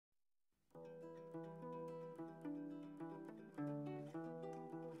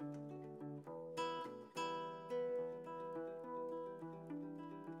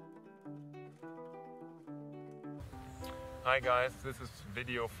Hi guys, this is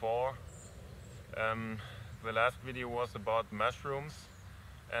video 4. The last video was about mushrooms,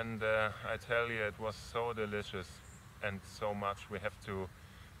 and I tell you it was so delicious and so much we had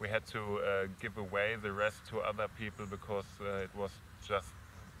to give away the rest to other people because it was just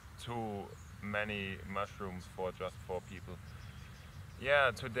too many mushrooms for just 4 people. Yeah,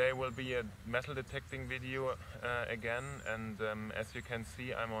 today will be a metal detecting video again, and as you can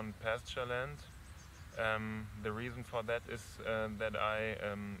see I'm on pasture land. The reason for that is that I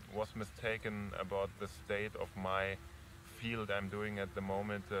was mistaken about the state of my field I'm doing at the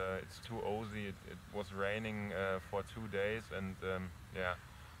moment. It's too oozy, it was raining for 2 days, and yeah,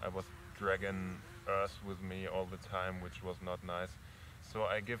 I was dragging earth with me all the time, which was not nice. So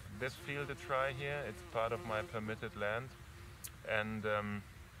I give this field a try here. It's part of my permitted land, and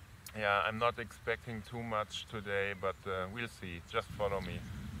yeah, I'm not expecting too much today, but we'll see. Just follow me.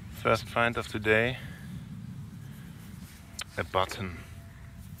 First find of today. A button.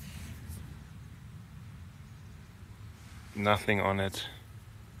 Nothing on it,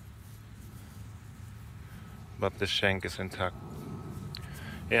 but the shank is intact.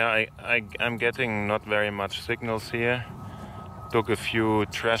 Yeah, I'm getting not very much signals here. Took a few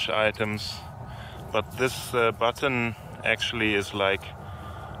trash items, but this button actually is like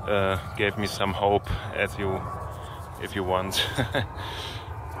gave me some hope, if you want.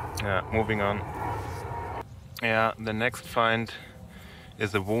 Yeah, moving on. Yeah, the next find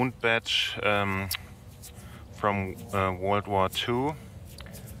is a wound badge from World War II.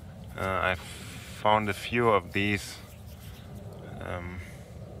 I found a few of these.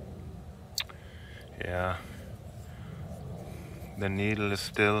 Yeah, the needle is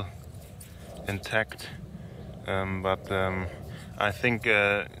still intact, but I think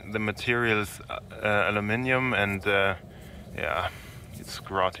the material is aluminium, and yeah, it's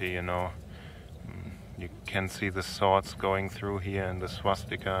grotty, you know. You can see the swords going through here and the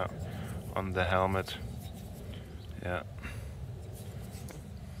swastika on the helmet. Yeah,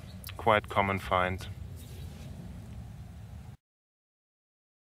 quite common find.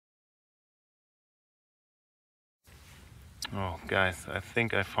 Oh guys, I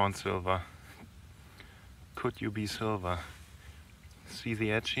think I found silver. Could you be silver? See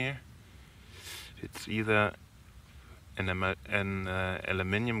the edge here? It's either an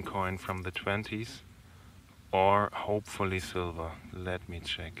aluminium coin from the 20s or hopefully silver. Let me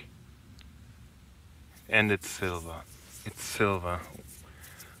check. And it's silver. It's silver.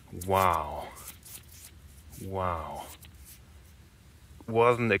 Wow. Wow.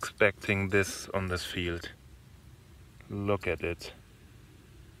 Wasn't expecting this on this field. Look at it.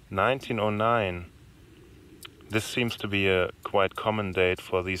 1909. This seems to be a quite common date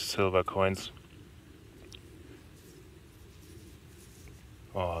for these silver coins.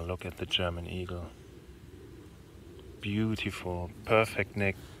 Oh, look at the German eagle. Beautiful, perfect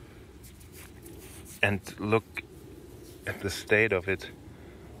neck. And look at the state of it,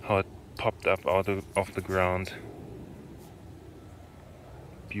 how it popped up out of the ground.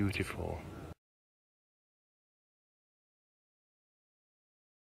 Beautiful.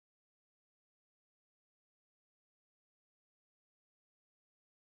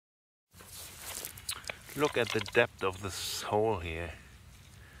 Look at the depth of this hole here.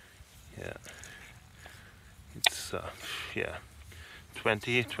 Yeah, it's yeah,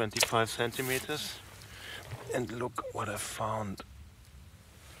 20-25 centimeters. And look what I found.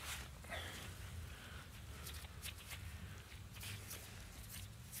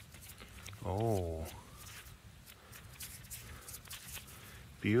 Oh,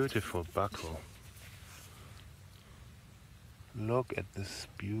 beautiful buckle. Look at this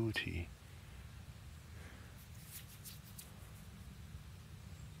beauty.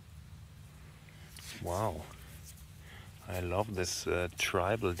 Wow, I love this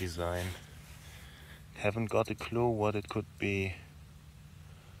tribal design. Haven't got a clue what it could be,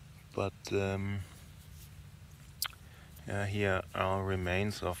 but yeah, here are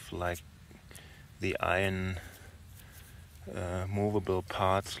remains of like the iron movable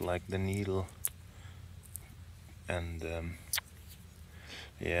parts like the needle, and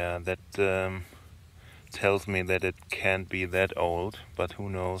yeah, that tells me that it can't be that old, but who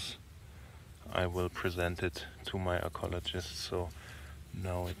knows. I will present it to my ecologist. So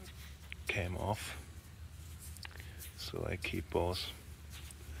now it came off, so I keep both.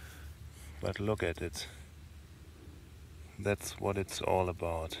 But look at it. That's what it's all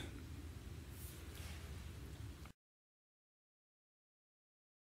about.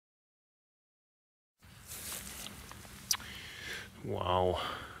 Wow.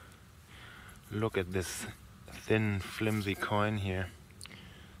 Look at this thin, flimsy coin here.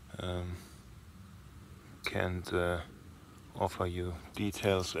 Can't offer you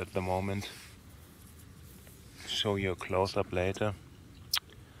details at the moment. Show you a close-up later.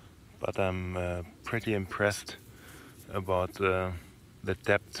 But I'm pretty impressed about the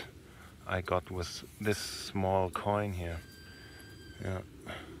depth I got with this small coin here. Yeah,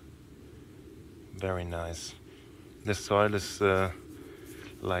 very nice. The soil is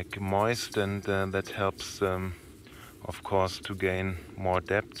like moist, and that helps, of course, to gain more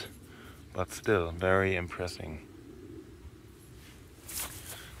depth, but still very impressive.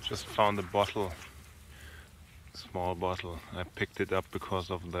 Just found a bottle, small bottle. I picked it up because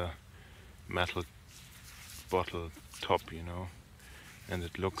of the metal bottle top, you know, and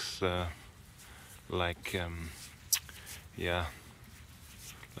it looks like yeah,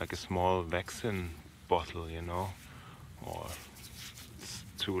 like a small vaccine bottle, you know, or it's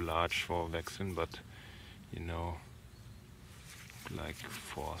too large for vaccine, but you know, like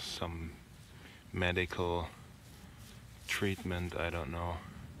for some medical treatment, I don't know.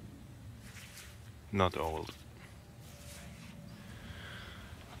 Not old.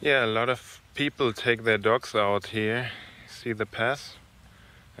 Yeah, a lot of people take their dogs out here. See the path?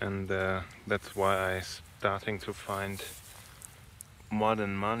 And that's why I'm starting to find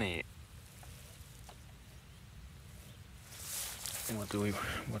modern money.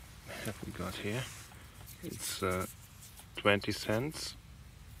 What have we got here? It's 20 cents,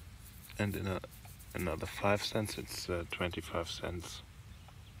 and in another 5 cents it's 25 cents.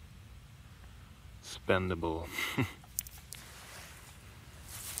 Spendable.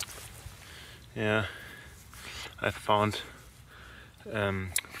 Yeah, I found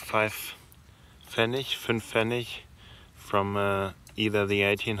 5 Pfennig from either the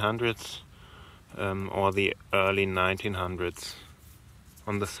 1800s or the early 1900s,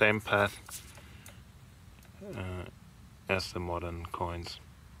 on the same path as the modern coins.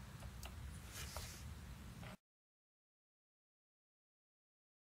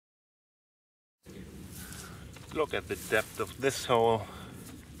 Look at the depth of this hole.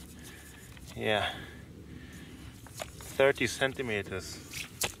 Yeah, 30 centimeters.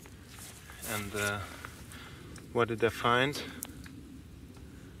 And what did I find?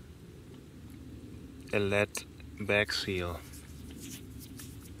 A lead bag seal.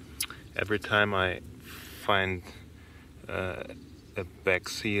 Every time I find a bag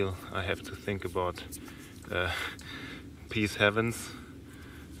seal, I have to think about Peace Heavens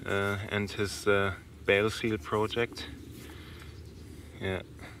and his bale seal project. Yeah.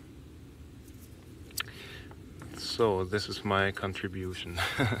 So this is my contribution,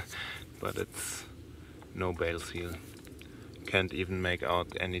 but it's no bale seal. Can't even make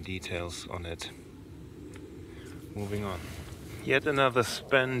out any details on it. Moving on. Yet another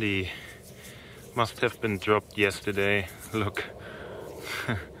Spade. Must have been dropped yesterday. Look.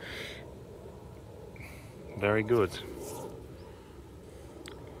 Very good.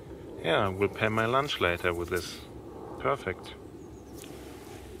 Yeah, I will pay my lunch later with this. Perfect.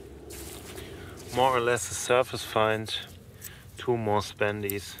 More or less a surface find. 2 more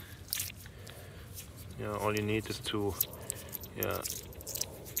Spades. Yeah, all you need is to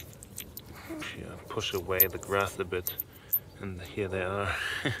push away the grass a bit, and here they are.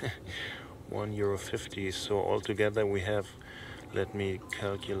 €1.50. So altogether we have, let me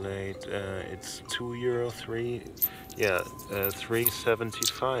calculate, it's €2,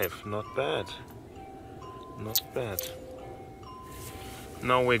 3.75. Not bad. Not bad.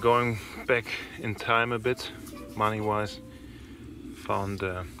 Now we're going back in time a bit, money-wise. Found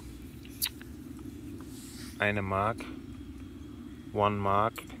eine Mark, 1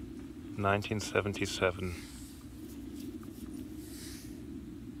 mark, 1977.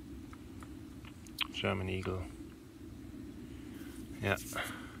 German eagle. Yeah.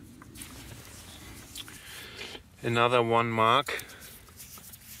 Another 1 mark.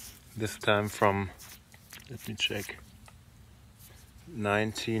 This time from, let me check,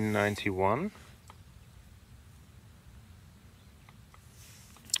 1991.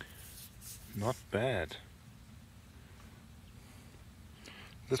 Not bad.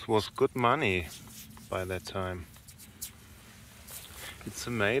 This was good money by that time. It's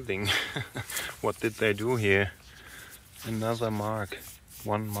amazing. What did they do here? Another mark,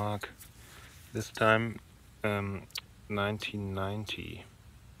 1 mark. This time 1990.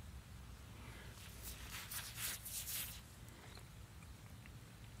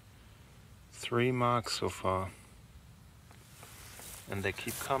 Three marks so far. And they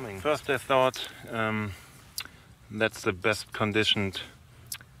keep coming. First I thought that's the best conditioned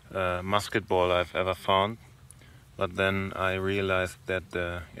musket ball I've ever found. But then I realized that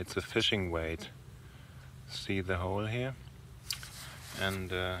it's a fishing weight. See the hole here?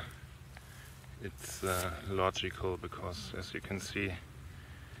 And it's logical because, as you can see,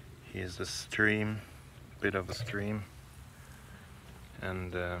 here's a stream, bit of a stream,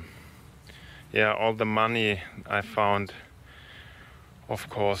 and yeah, all the money I found, of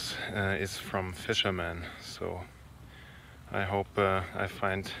course, is from fishermen. So I hope I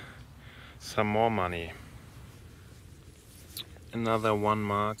find some more money. Another 1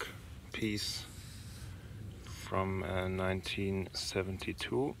 mark piece from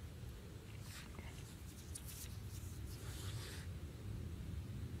 1972.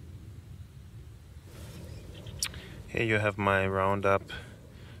 Here you have my roundup,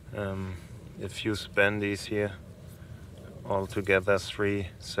 a few spandies here, altogether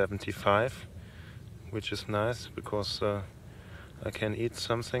 375, which is nice because I can eat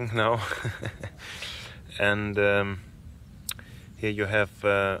something now. And here you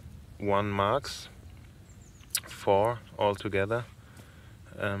have 1 marks, 4 altogether.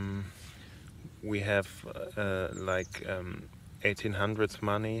 We have like 1800s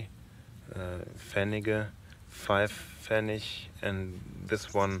money, Pfennige, 5 Pfennig, and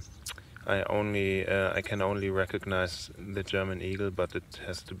this one I can only recognize the German eagle, but it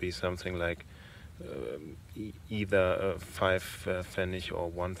has to be something like either 5 Pfennig or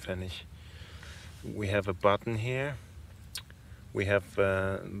 1 Pfennig. We have a button here. We have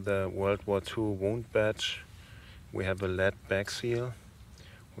the World War II wound badge. We have a lead bag seal.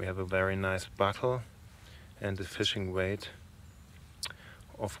 We have a very nice buckle and a fishing weight.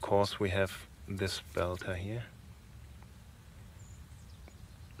 Of course, we have this belter here.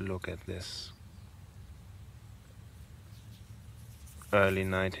 Look at this. Early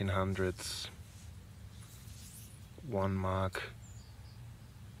 1900s. 1 mark.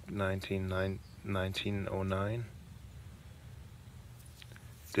 1909.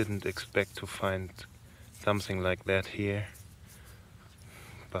 Didn't expect to find something like that here.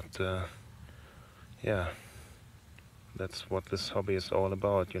 But yeah, that's what this hobby is all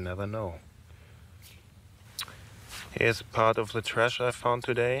about. You never know. Here's part of the trash I found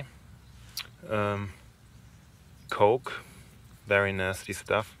today. Coke, very nasty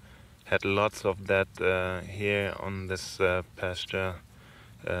stuff. Had lots of that here on this pasture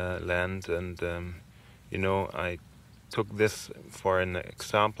land, and you know, I took this for an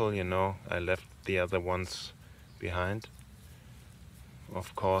example. You know, I left the other ones behind.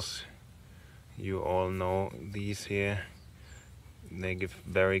 Of course, you all know these here. They give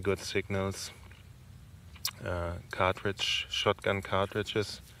very good signals. Shotgun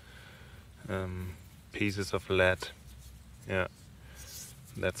cartridges, pieces of lead. Yeah,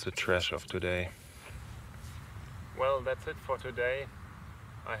 that's the trash of today. Well, that's it for today.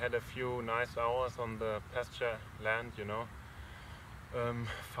 I had a few nice hours on the pasture land, you know.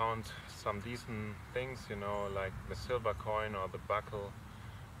 Found some decent things, you know, like the silver coin or the buckle.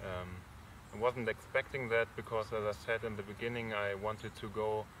 I wasn't expecting that because, as I said in the beginning, I wanted to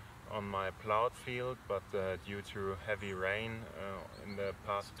go on my plowed field, but due to heavy rain in the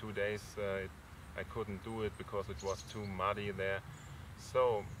past 2 days I couldn't do it because it was too muddy there.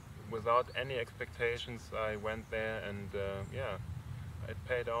 So without any expectations I went there, and yeah, it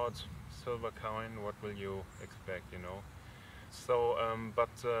paid out. Silver coin, what will you expect, you know? So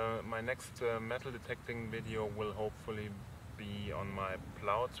but my next metal detecting video will hopefully be on my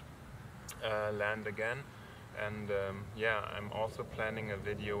plowed land again. And yeah, I'm also planning a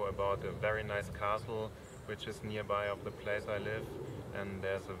video about a very nice castle which is nearby of the place I live, and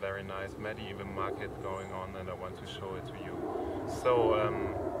there's a very nice medieval market going on, and I want to show it to you. So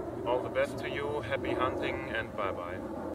all the best to you, happy hunting, and bye bye.